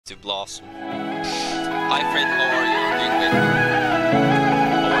to blossom. Hi Fred, how are you? Doing good?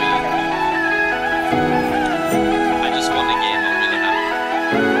 How are you? I just won the game, I'm really happy.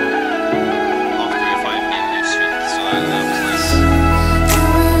 After a 5-game lose streak, so that was nice.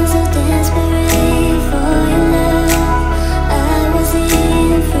 I'm so desperate for your love. I was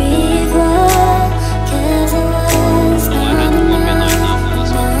in free fall, 'cause I was Oh, I had 1 midnight now for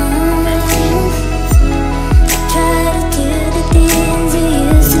this one. try to do the things you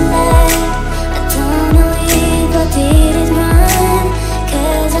used to like. I don't know if I did it wrong,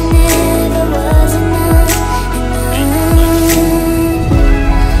 'cause I never was enough. And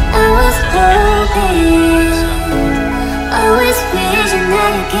I was hoping, always wishing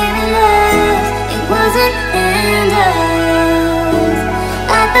that you gave me love. It wasn't enough.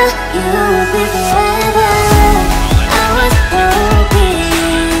 I thought you would be forever. I was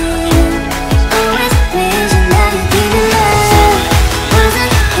hoping, always wishing that you gave me love.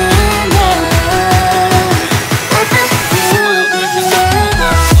 Wasn't enough. I thought you would be forever.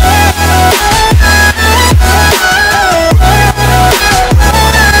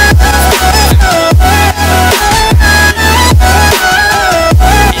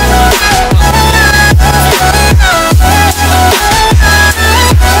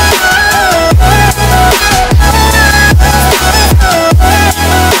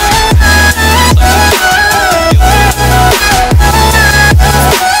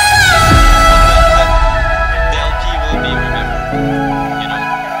 The LP will be remembered, you know?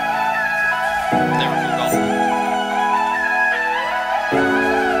 Never forgotten.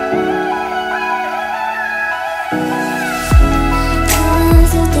 I'm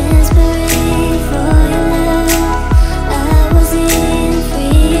so desperate for your love. I was in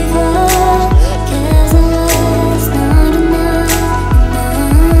free fall, 'cause I was not enough.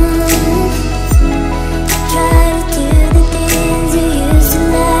 Try to do the things you used to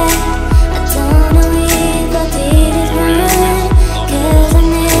like. I don't know if I did it right, 'cause I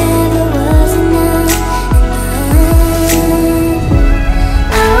never was enough.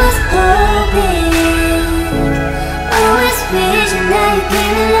 I was hoping, always wishing that you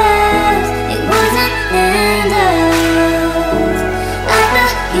gave me love. It wasn't enough. I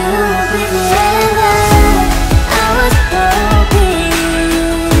thought you would be forever. I was hoping,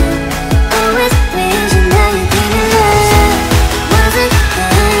 always wishing that you gave me love. It wasn't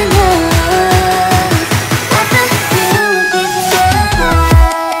enough. I thought you would be forever.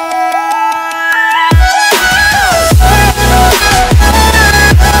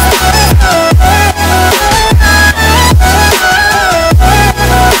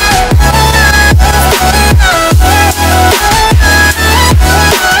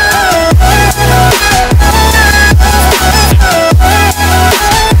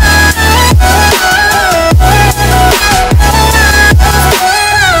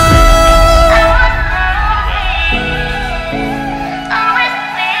 Always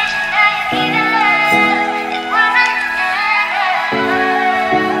wishing that you gave me love. It wasn't enough.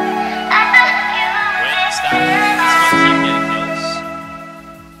 I thought you would Wait, be is that? Does my team getting kills?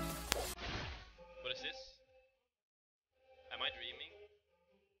 What is this? Am I dreaming?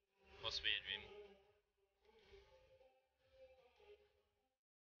 Must be a dream.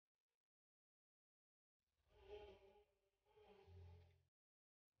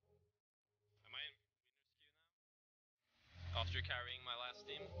 Am I in winner's queue now? After carrying my last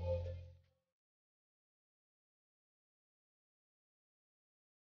team?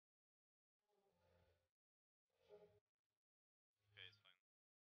 Okay, it's fine.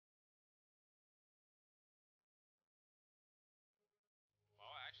 Well,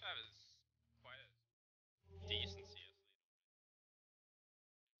 I actually have quite a decent CS lead.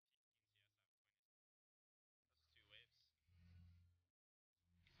 That's 2 waves.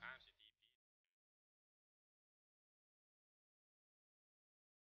 I actually TP.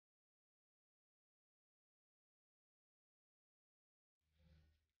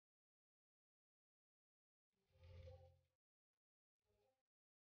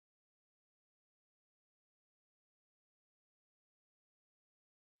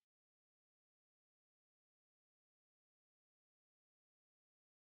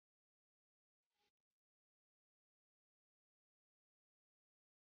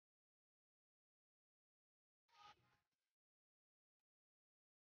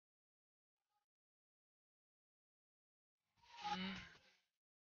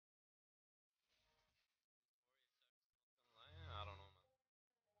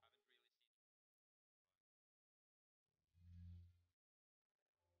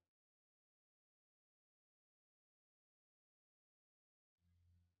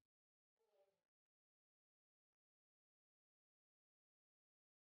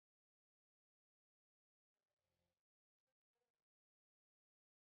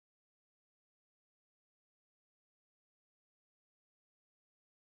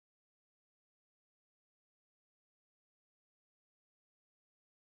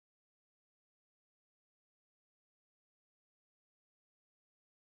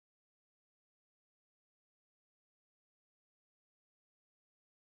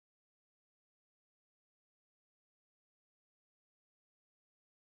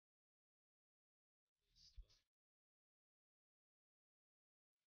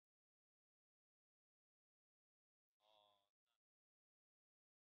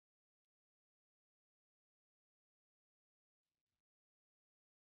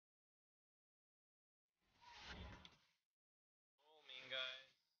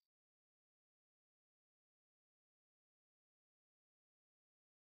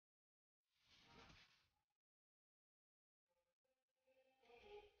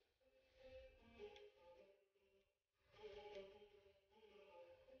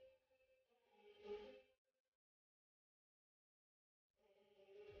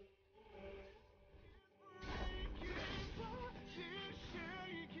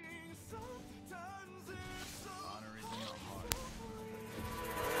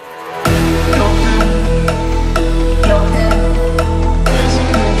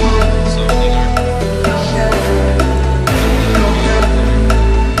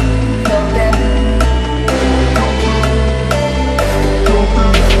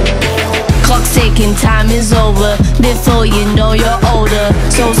 Before you know you're older,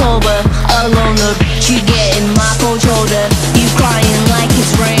 so sober, alone, the bitch you get in my cold shoulder. You crying like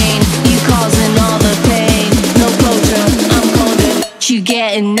it's rain, you causing all the pain. No closure, I'm colder, you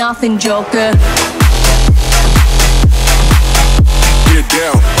getting nothing, joker. Get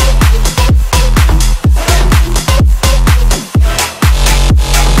down.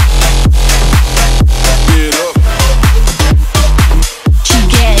 Get up. You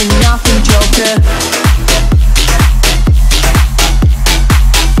getting nothing, joker.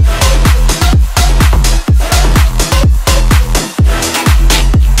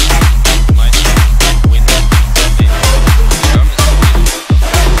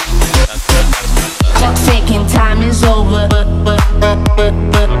 Clock's ticking, time is over.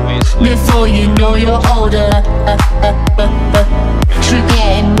 Before you know you're older, you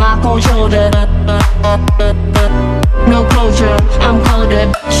getting my cold shoulder. No closure, I'm colder,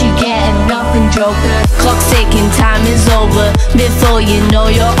 you getting nothing, joker. Clock's ticking, time is over. Before you know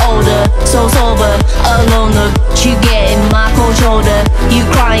you're older, so sober, alone, the you getting my cold shoulder. You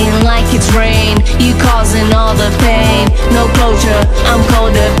crying like it's rain, you causing all the pain. No closure, I'm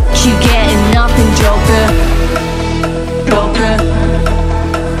colder, you getting nothing, joker. Joker,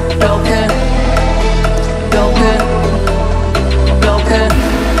 joker, joker, joker,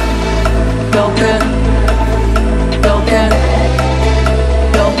 joker, joker,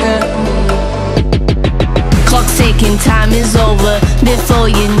 joker. Clock's ticking, time is over. Before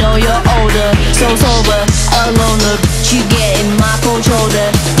you know you're older, so sober, alone, the you getting my cold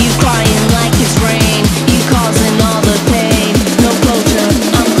shoulder. You crying like it's rain, you causing all the pain. No closure,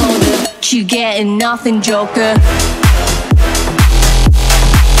 I'm colder, you getting nothing, joker.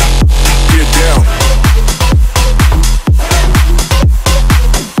 Get down.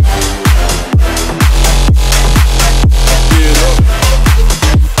 Get up.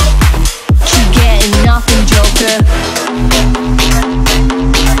 You getting nothing, joker.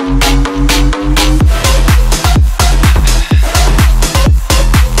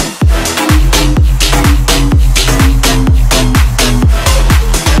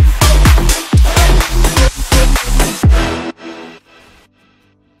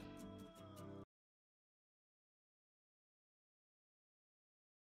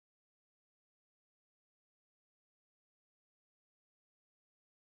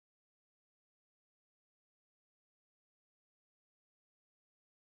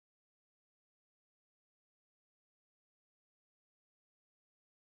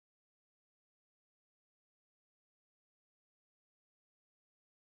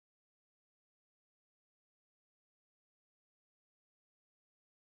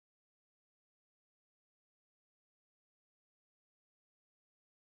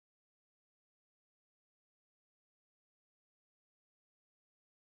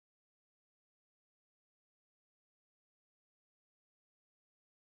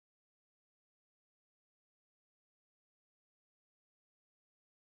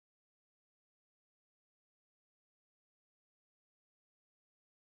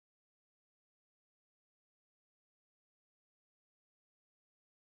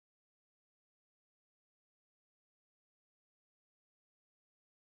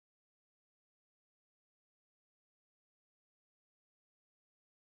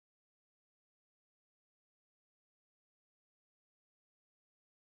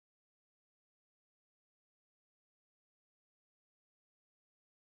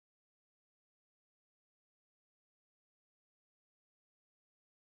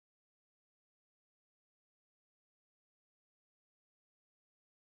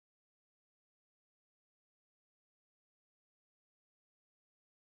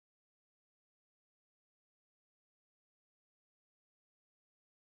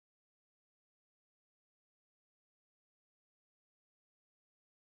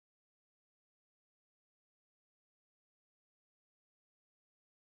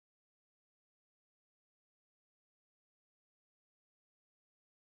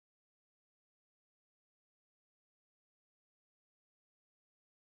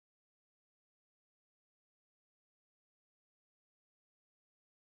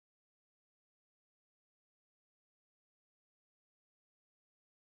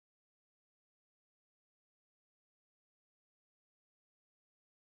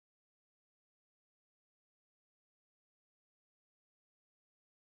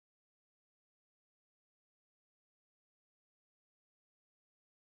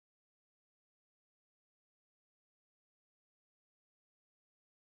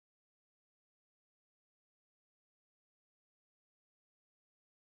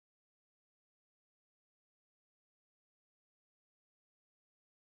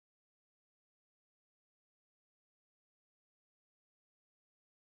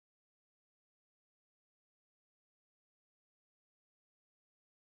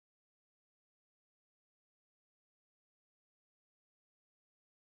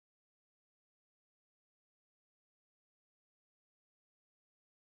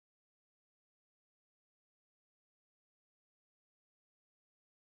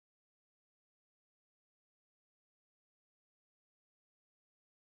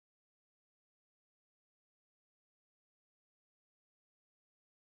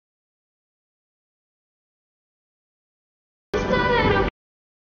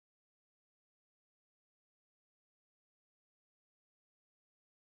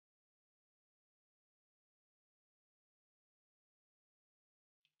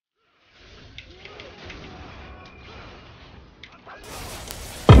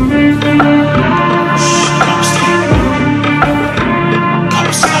 Yeah.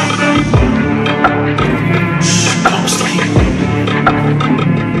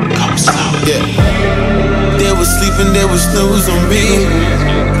 They was sleeping, they was snooze on me.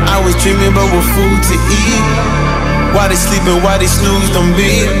 I was dreaming about what food to eat. Why they sleeping, why they snoozed on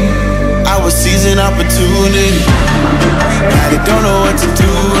me? I was seizing opportunity. Now they don't know what to do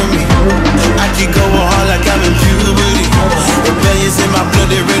with me. I keep going hard like I'm in puberty. Rebellions in my blood,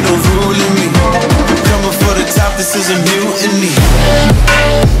 there ain't no ruling me. Coming for the top, this is a mutiny.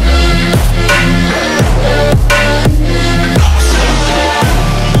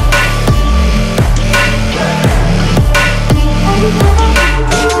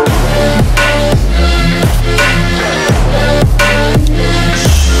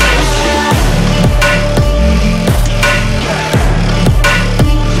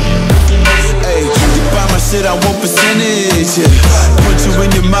 Shit, I want percentage, yeah. Put you in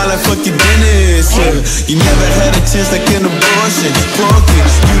your mind like fuck your dentist, yeah. You never had a chance like an abortion. Punk it,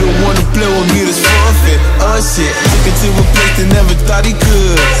 you don't wanna play with me, this forfeit. Oh shit, took it to a place they never thought he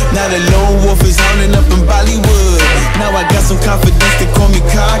could. Now the lone wolf is hounding up in Bollywood. Now I got some confidence, they call me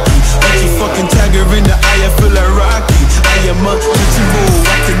cocky. But you fucking tiger in the eye, I feel like Rocky. I am untouchable,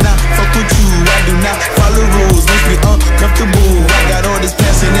 I cannot fuck with you. I do not follow rules, makes me uncomfortable. I got all this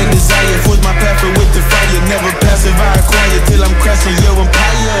passion and desire, force my path with the fire. Never passive, I acquire till I'm crashing your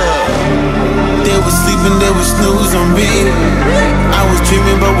empire. They was sleeping, they was snooze on me. I was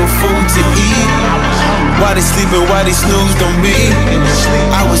dreaming about what food to eat. Why they sleeping, why they snoozed on me?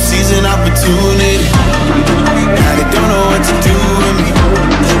 I was seizing opportunity. Now they don't know what to do with me.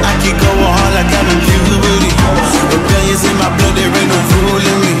 I keep going hard like I'm in puberty. Rebellions in my blood, there ain't no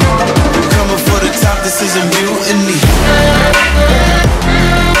ruling me. Coming for the top, this is a mutiny.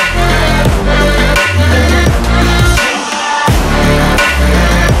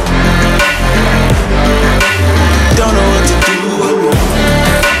 Don't know what to do with me.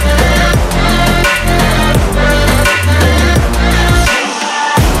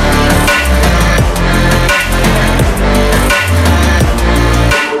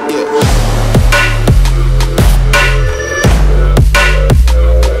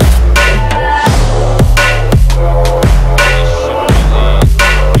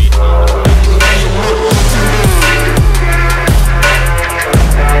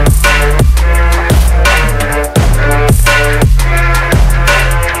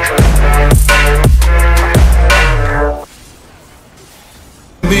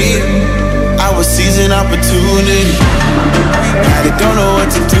 I was seizing opportunity. Now they don't know what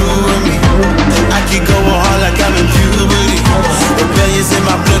to do with me. I keep going hard like I'm in puberty. Rebellions in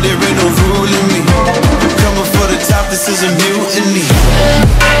my blood, there ain't no ruling me. Coming for the top, this is a mutiny.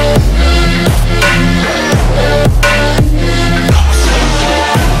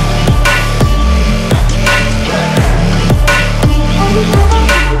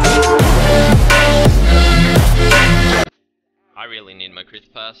 I really need my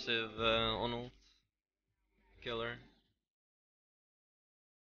crit passive on ult killer.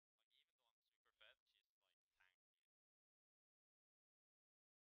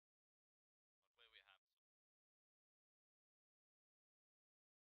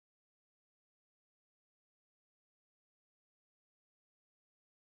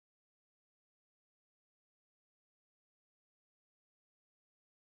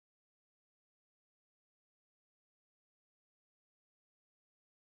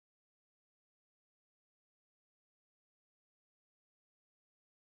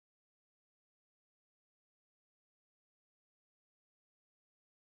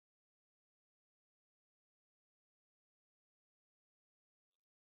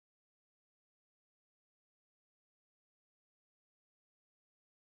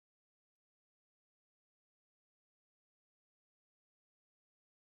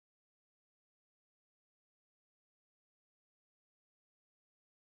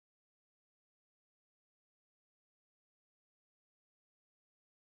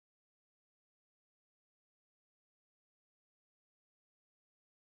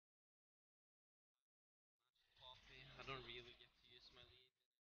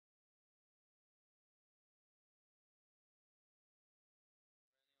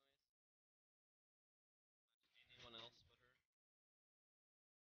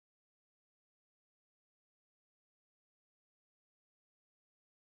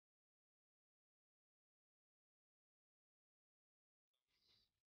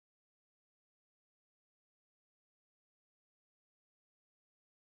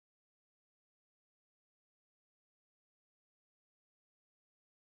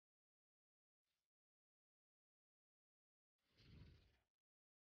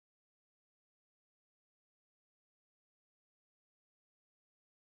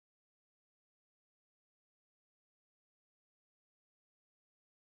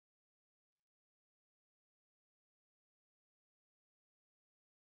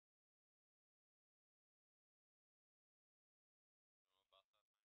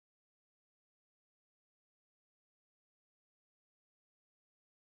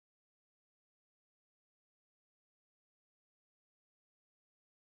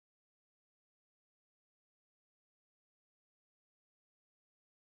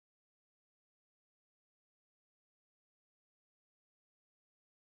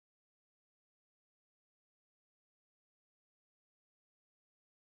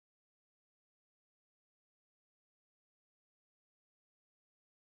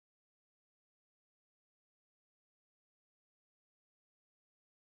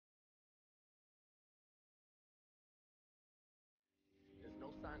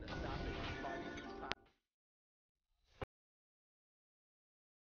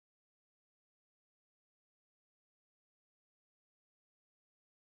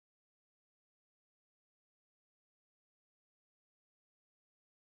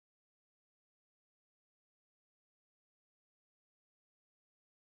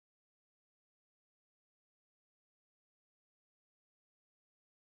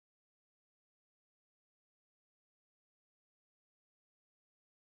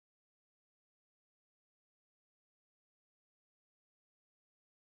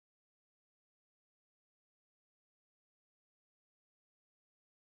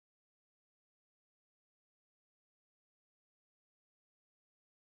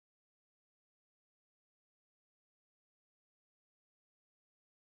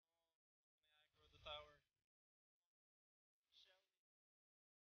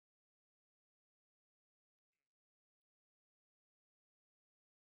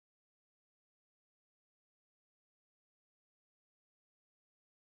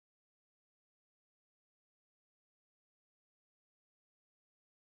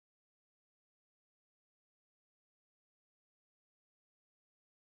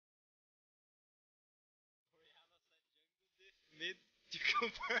 need to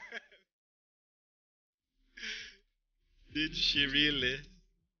confirm. Did she really?